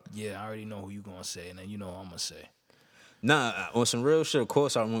Rock. Yeah, I already know who you gonna say, and then you know what I'm gonna say. Nah, on some real shit. Of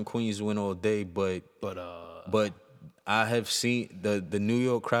course, I want Queens to win all day, but I have seen the New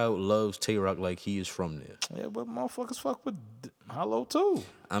York crowd loves Tay Rock like he is from there. Yeah, but motherfuckers fuck with Hollow too.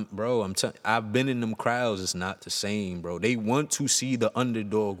 I've been in them crowds. It's not the same, bro. They want to see the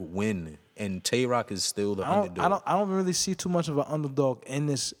underdog win, and Tay Rock is still the underdog. I don't really see too much of an underdog in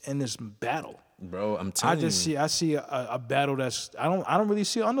this battle. Bro, I'm telling you. I see a battle that's I don't really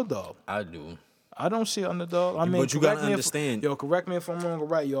see an underdog. I do. I don't see an underdog. I mean, But you gotta understand. Correct me if I'm wrong or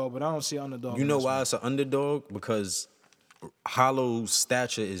right, y'all, but I don't see an underdog. You know why it's an underdog? Because Hollow's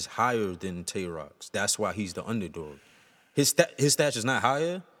stature is higher than Tay Rock's. That's why he's the underdog. His stature is not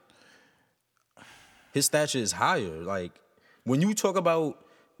higher. His stature is higher. Like when you talk about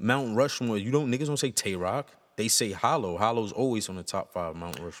Mount Rushmore, niggas don't say Tay Rock. They say Hollow. Hollow's always on the top 5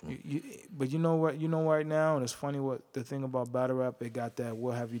 Mount Rushmore. But you know what? You know right now, and it's funny what the thing about battle rap, they got that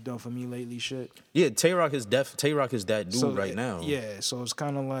 "What have you done for me lately?" shit. Yeah, Tay Rock is that dude right now. Yeah, so it's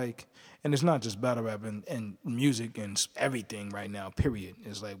kind of like, and it's not just battle rap and music and everything right now. Period.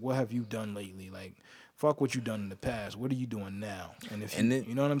 It's like, what have you done lately? Like, fuck what you done in the past. What are you doing now? And if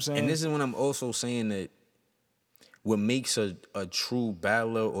you know what I'm saying. And this is when I'm also saying that what makes a true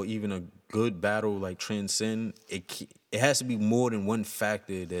battler or even a good battle like transcend, it has to be more than one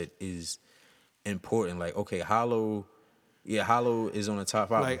factor that is important. Like, okay, Hollow is on the top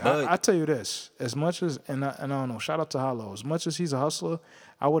 5. Like, but I tell you this, as much as and I don't know, shout out to Hollow. As much as he's a hustler,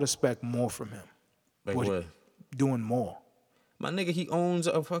 I would expect more from him. like what? Doing more. My nigga, he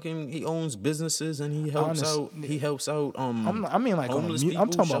owns businesses and he helps out. He helps out. I mean, like, homeless I'm people,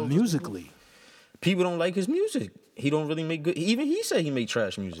 talking about shelters. musically. People don't like his music. He don't really make good. Even he said he made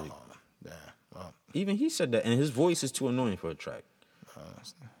trash music. Yeah, well, Even he said that, and his voice is too annoying for a track.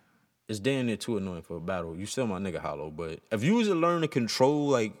 It's damn near too annoying for a battle. You still my nigga Hollow, but if you was to learn to control,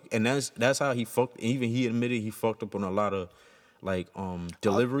 like, and that's how he fucked. Even he admitted he fucked up on a lot of like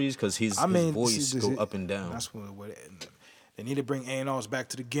deliveries because his voice go up and down. That's what they need to bring A&Rs back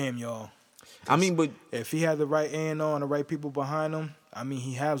to the game, y'all. I mean, but If he had the right A&R and the right people behind him, I mean,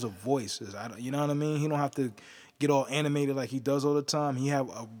 he has a voice. You know what I mean? He don't have to get all animated like he does all the time. He have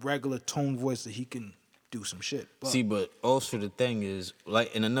a regular tone voice that he can do some shit. but also the thing is,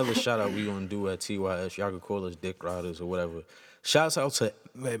 like, in another shout out we gonna do at TYS, y'all can call us Dick Riders or whatever. Shouts out to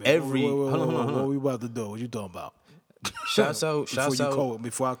every. Hold on. What we about to do? What you talking about? Shouts out.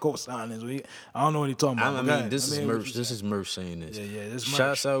 Before I co-sign this, I don't know what he talking about. I mean, this is Murph. This is Murph saying this. Yeah, this Murph.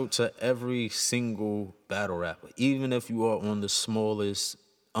 Shouts out to every single battle rapper, even if you are on the smallest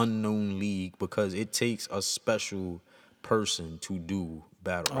unknown league, because it takes a special person to do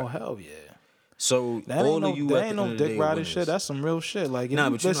battle rap. Oh hell yeah! So That all ain't of you no, at that the ain't no end of the Dick day Rider winners. shit. That's some real shit. Like, if Nah,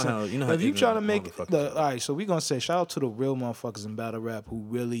 you, but you know how if you try to ignorant make motherfuckers all right, so we gonna say shout out to the real motherfuckers in battle rap who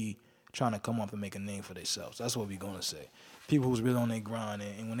really trying to come up and make a name for themselves. That's what we gonna say. People who's really on their grind,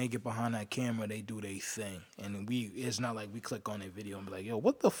 and when they get behind that camera, they do their thing. And it's not like we click on their video and be like, yo,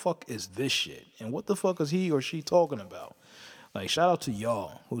 what the fuck is this shit? And what the fuck is he or she talking about? Like, shout out to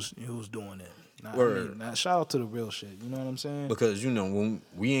y'all who's doing it. Nah, Word. Shout out to the real shit. You know what I'm saying? Because, when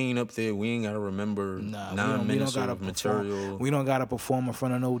we ain't up there, we ain't got to remember 9 minutes of material. We don't got to perform in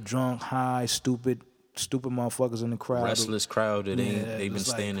front of no drunk, high, stupid motherfuckers in the crowd. Restless crowd that Yeah, they've been it's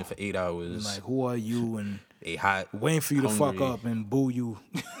standing for 8 hours. Like, who are you? And they hot, waiting for you hungry. to fuck up and boo you.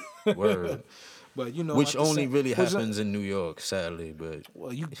 Word. But which only really happens in New York, sadly. But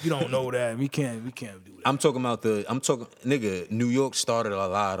well, you don't know that. We can't do that. I'm talking nigga. New York started a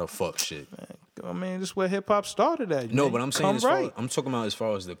lot of fuck shit. I mean, this is where hip hop started at. No, man. but I'm saying right. I'm talking about as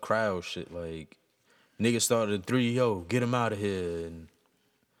far as the crowd shit. Like, niggas started 3, get him out of here, and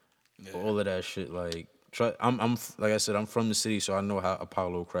all of that shit. Like, I'm like I said, I'm from the city, so I know how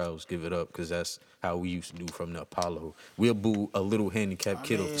Apollo crowds give it up because that's how we used to do from the Apollo. We'll boo a little handicapped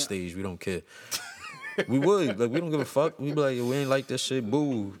kid off the stage. We don't care. We would. Like, we don't give a fuck. We be like, we ain't like this shit.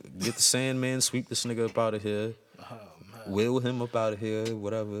 Boo. Get the Sandman, sweep this nigga up out of here. Will him up out of here,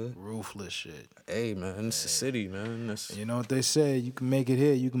 whatever. Ruthless shit. Hey, man, it's the city, man. You know what they say? You can make it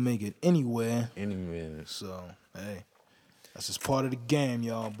here, you can make it anywhere. Anywhere. So, hey, that's just part of the game,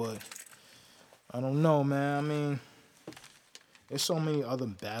 y'all. But I don't know, man. I mean, there's so many other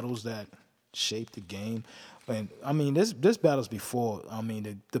battles that shape the game. And I mean, there's battles before. I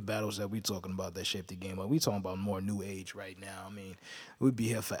mean, the battles that we talking about that shape the game. But we talking about more new age right now. I mean, we'd be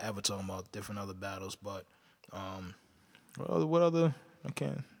here forever talking about different other battles. But what other? I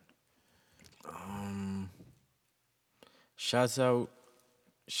can't. Shouts out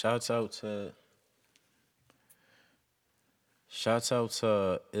to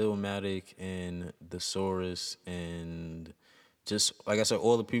Illmatic and Thesaurus and just, like I said,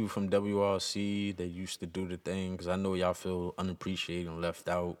 all the people from WRC that used to do the thing, because I know y'all feel unappreciated and left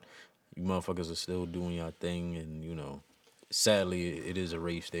out. You motherfuckers are still doing y'all thing, and, sadly, it is a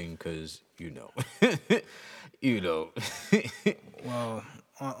race thing, because, Well,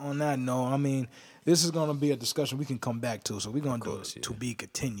 on that note, I mean, this is going to be a discussion we can come back to, so we're going to do it to be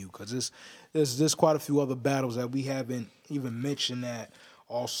continued, because there's quite a few other battles that we haven't even mentioned that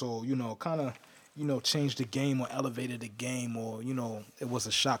also, kind of, changed the game or elevated the game or, it was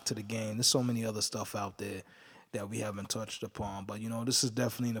a shock to the game. There's so many other stuff out there that we haven't touched upon. But, this is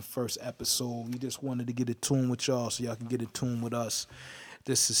definitely the first episode. We just wanted to get in tune with y'all so y'all can get in tune with us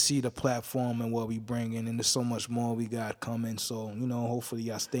just to see the platform and what we bring in. And there's so much more we got coming. So, hopefully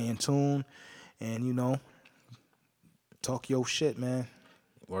y'all stay in tune and, talk your shit, man.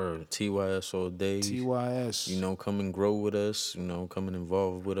 Word, TYS all day. TYS. Come and grow with us, come and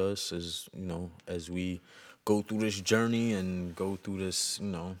involve with us as we go through this journey and go through this,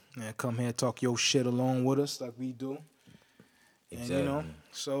 Yeah, come here, talk your shit along with us like we do. Exactly. And,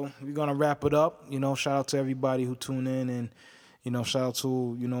 so we're going to wrap it up. Shout out to everybody who tuned in and, shout out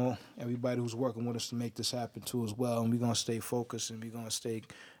to, everybody who's working with us to make this happen too as well. And we're going to stay focused and we're going to stay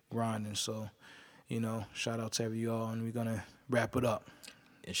grinding. So, shout out to y'all and we're going to wrap it up.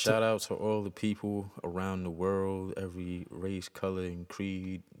 And shout out to all the people around the world, every race, color, and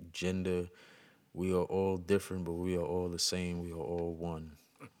creed, gender. We are all different, but we are all the same. We are all one.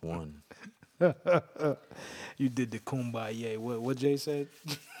 One. You did the kumbaya. What Jay said?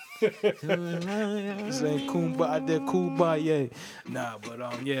 He said kumbaya. I did kumbaya. Nah,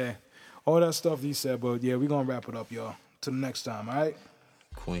 but yeah. All that stuff he said, but yeah, we're going to wrap it up, y'all. Till the next time, all right?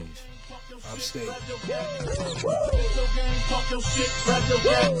 Queens. Upstate. Talk your shit, grab your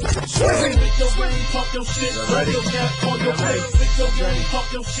gap. Swing. Make your way, talk your shit, grab your gap on your way. Make your way,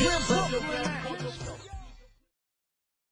 talk your shit, grab your gap.